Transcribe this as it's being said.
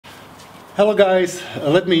Hello guys,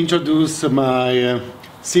 let me introduce my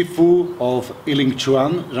Sifu of I Liq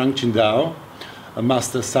Chuan, Zhang Xin Dao,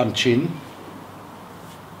 Master Zhang Xin.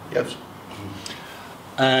 Yes.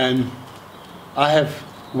 And I have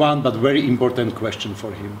one but very important question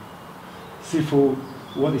for him. Sifu,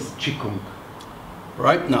 what is Qigong?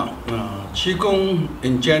 Right now, Qigong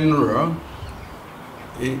in general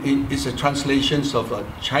is a translation of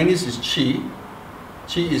Chinese is Qi.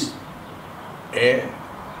 Qi is air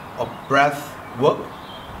or breath work.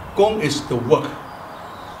 Gong is the work.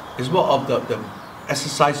 It's more of the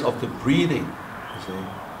exercise of the breathing. You see,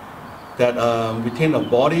 that within the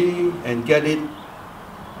body and get it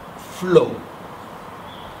flow.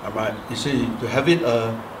 Alright, you see, to have it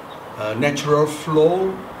a natural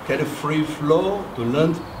flow, get a free flow, to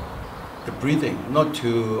learn the breathing, not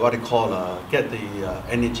to what they call get the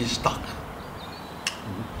energy stuck.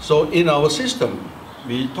 So in our system,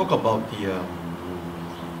 we talk about the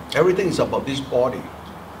everything is about this body,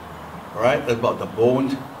 right? About the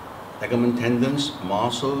bone, ligament, tendons,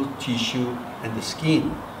 muscle, tissue, and the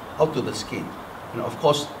skin, out to the skin, and of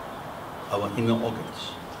course our inner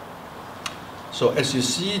organs. So as you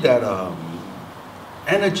see that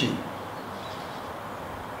energy,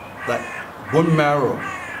 like bone marrow,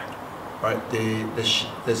 right? The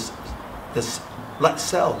blood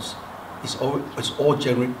cells is all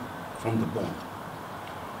generated from the bone.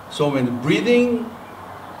 So when breathing,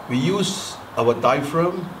 we use our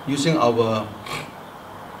diaphragm, using our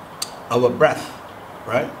breath,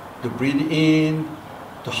 right? To breathe in,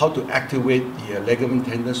 to how to activate the ligament,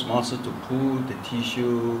 tendons, muscle, to pull the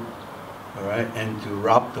tissue, all right, and to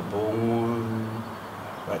rub the bone,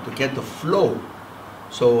 right, to get the flow.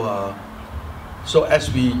 So, so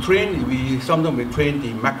as we train, sometimes we train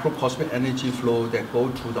the macrocosmic energy flow that go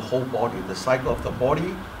through the whole body, the cycle of the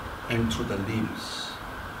body, and through the limbs.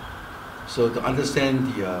 So to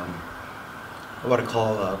understand the what I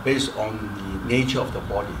call based on the nature of the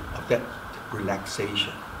body, of that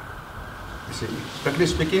relaxation. You see, practically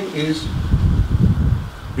speaking, is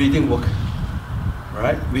breathing work,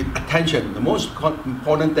 right? With attention, the most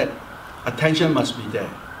important that attention must be there,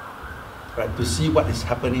 right? To see what is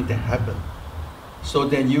happening that happen. So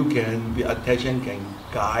then you can, with attention, can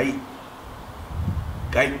guide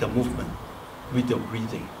the movement with your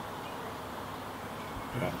breathing,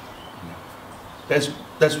 right?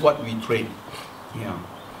 That's what we train. Yeah.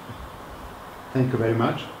 Thank you very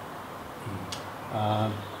much.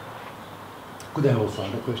 Could I also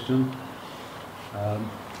add a question?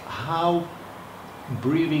 How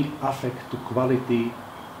breathing affect the quality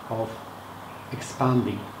of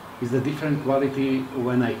expanding? Is the different quality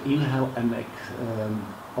when I inhale and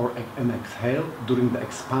exhale during the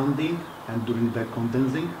expanding and during the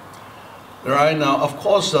condensing? Right now, of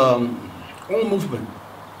course,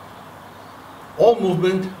 all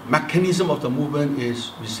movement, mechanism of the movement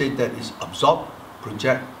is, we say that is absorb,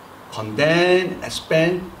 project, condense,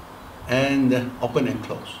 expand, and open and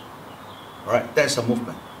close. All right, that's a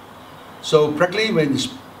movement. So practically when you're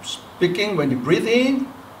speaking, when you breathe in,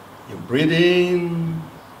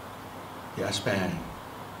 you expand.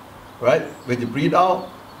 Right? When you breathe out,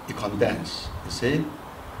 you condense, you see?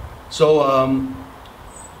 So,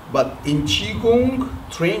 but in Qigong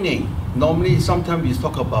training, normally sometimes we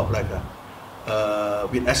talk about like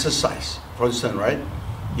with exercise, for instance, right?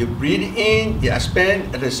 You breathe in, you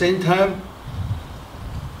expand, at the same time,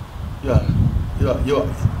 you are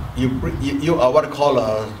what I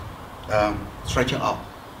call stretching out.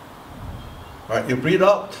 Right? You breathe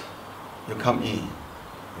out, you come in.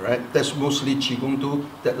 Right? That's mostly Qigong do.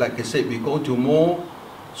 That, like I said, we go to more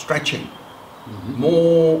stretching,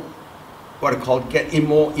 more what I call get in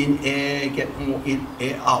more in air, get more in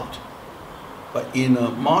air out. But in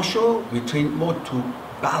martial, we train more to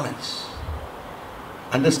balance,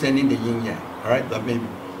 understanding the yin yang. All right. I mean,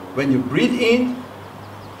 when you breathe in,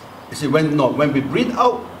 you see when we breathe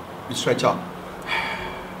out, we stretch out.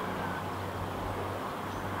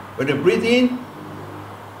 When you breathe in,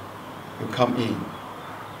 you come in.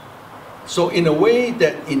 So in a way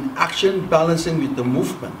that in action balancing with the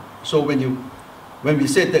movement. So when we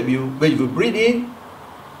said that when you breathe in,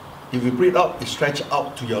 if you breathe out, you stretch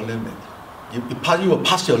out to your limit. You will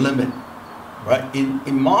pass your limit, right?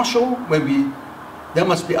 In martial, there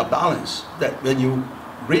must be a balance that when you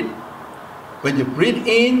breathe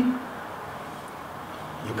in,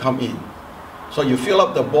 you come in. So you fill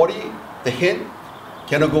up the body, the hand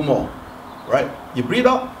cannot go more, right? You breathe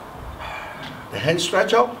out, the hand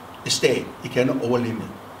stretch out, it stay. You cannot over limit.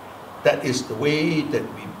 That is the way that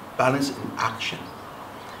we balance in action.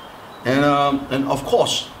 And of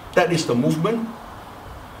course, that is the movement.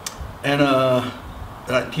 And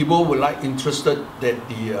people would interested that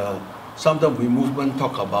sometimes we movement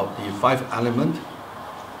talk about the 5 element,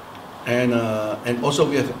 and also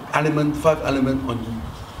we have element 5 element on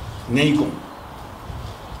Neigong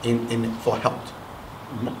in for health.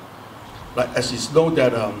 Like as it's known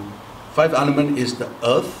that 5 element is the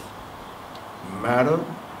earth, matter,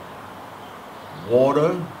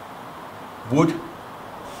 water, wood,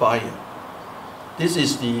 fire. This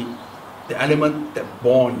is the element that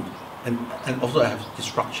born and also have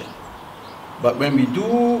destruction. But when we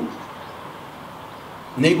do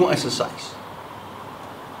Neigong exercise,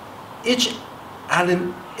 each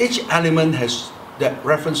element has that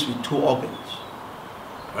reference with 2 organs,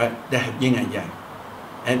 right? That have yin and yang.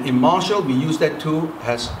 And in martial, we use that tool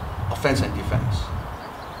as offense and defense,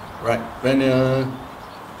 right?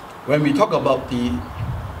 When we talk about the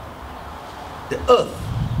earth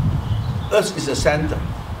is the center.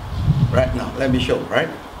 Right now, let me show, right?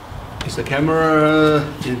 Is the camera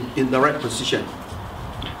in the right position?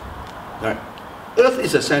 Right. Earth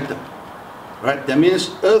is the center, right? That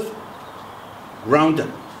means earth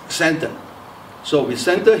grounded, center. So we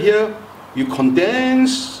center here, you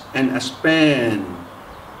condense and expand.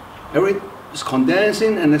 It's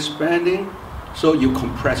condensing and expanding, so you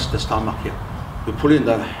compress the stomach here. You put it in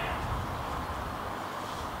the...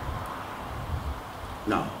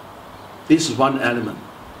 Now, this is one element.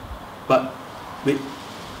 But with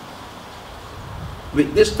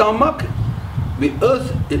this stomach, with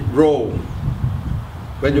earth, it rolls.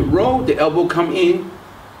 When you roll, the elbow come in,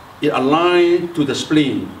 it aligns to the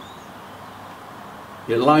spleen.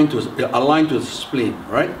 It aligns to the spleen,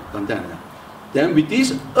 right? Then with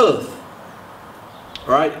this earth,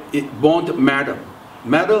 right, it bond matter.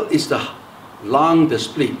 Matter is the lung, the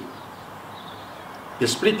split. They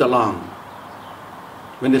split the lung.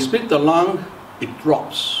 When they split the lung, it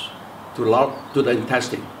drops to the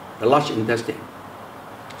intestine, the large intestine.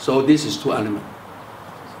 So this is 2 elements.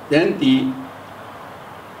 Then the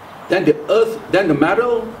earth, then the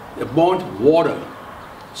metal, the bond water.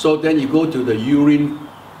 So then you go to the urinary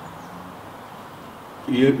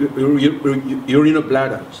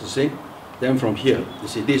bladder, you see. Then from here, you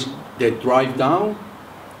see this, they drive down,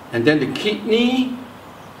 and then the kidney,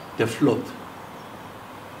 they float.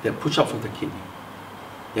 They push up from the kidney.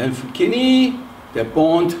 Then from kidney, they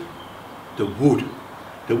bond the wood.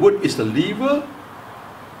 The wood is the liver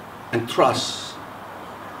and thrust,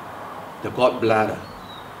 the gallbladder,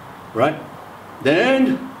 right?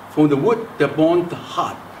 Then from the wood, they bond the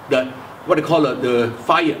heart, what they call the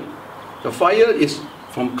fire. The fire is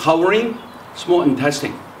from covering small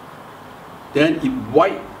intestine. Then it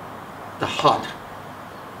white the heart.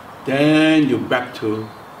 Then you back to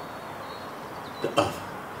the earth.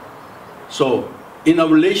 So in a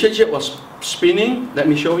relationship of spinning, let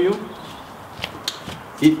me show you.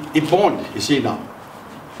 It bond, you see now.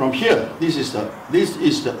 From here, this is the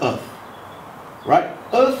earth, right?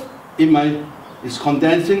 Earth is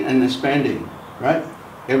condensing and expanding, right?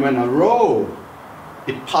 And when I roll,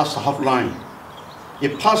 it passes the half line.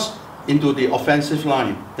 It passes into the offensive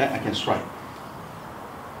line, then I can strike.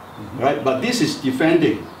 Right? But this is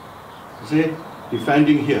defending. You see?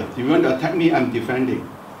 Defending here. If you want to attack me, I'm defending.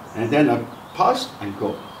 And then I pass and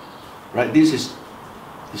go. Right? This is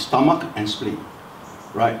the stomach and spleen.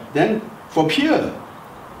 Right? Then from here,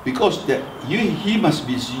 because he must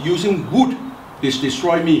be using wood to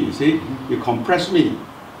destroy me, you see? You compress me,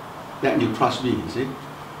 then you trust me, you see?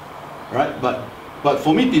 Right? But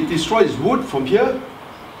for me to destroy this wood from here,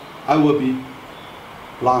 I will be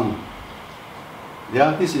lung.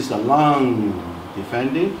 Yeah, this is the lung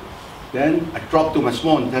defending. Then I drop to my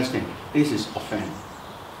small intestine. This is offend.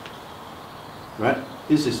 Right?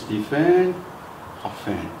 This is defend,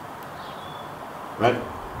 offend. Right?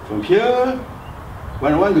 From here,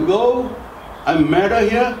 when I want to go, I'm matter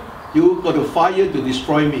here, you got a fire to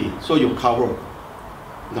destroy me. So you cover.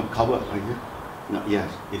 No, cover like here. No, yes,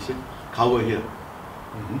 you see? Cover here.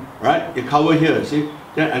 Right? You cover here, see?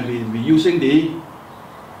 Then I will be using the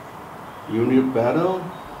urinary bladder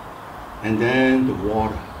and then the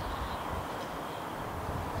water.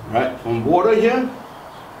 Right? From water here,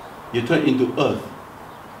 you turn into earth.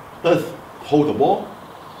 Earth, hold the ball.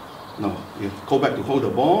 No, you go back to hold the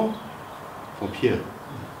ball from here.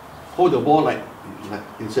 Hold the ball like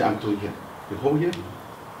you say I'm doing here. You hold here,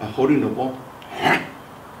 I'm holding the ball.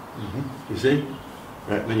 You see?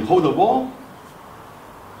 Right? When you hold the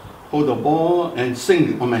ball and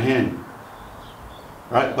sing on my hand.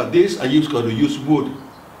 Right? But this I got to use wood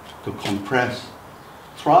to compress.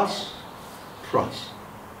 Thrust.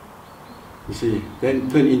 You see? Then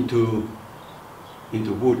turn into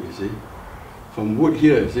wood, you see? From wood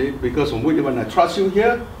here, you see? Because from wood, when I thrust you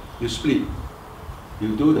here, you split.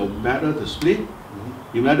 You do the matter to split,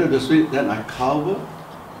 United the three, then I cover,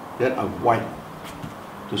 then I wipe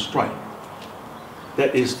to strike.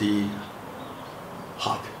 That is the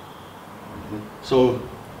heart. So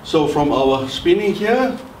from our spinning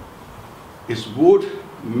here, is wood,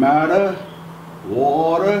 matter,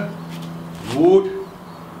 water, wood,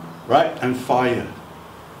 right, and fire,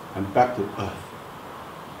 and back to earth.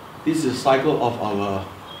 This is the cycle of our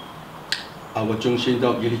Zhang Xin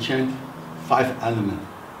Dao I Liq Chuan, 5 elements.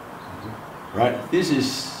 Right, this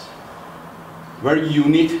is very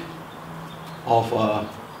unique of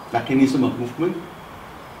mechanism of movement,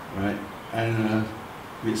 right, and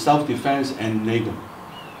with self-defense and NATO.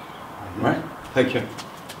 Right, thank you.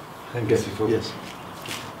 Thank you. Yes.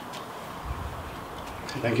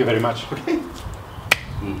 Thank you very much. Okay.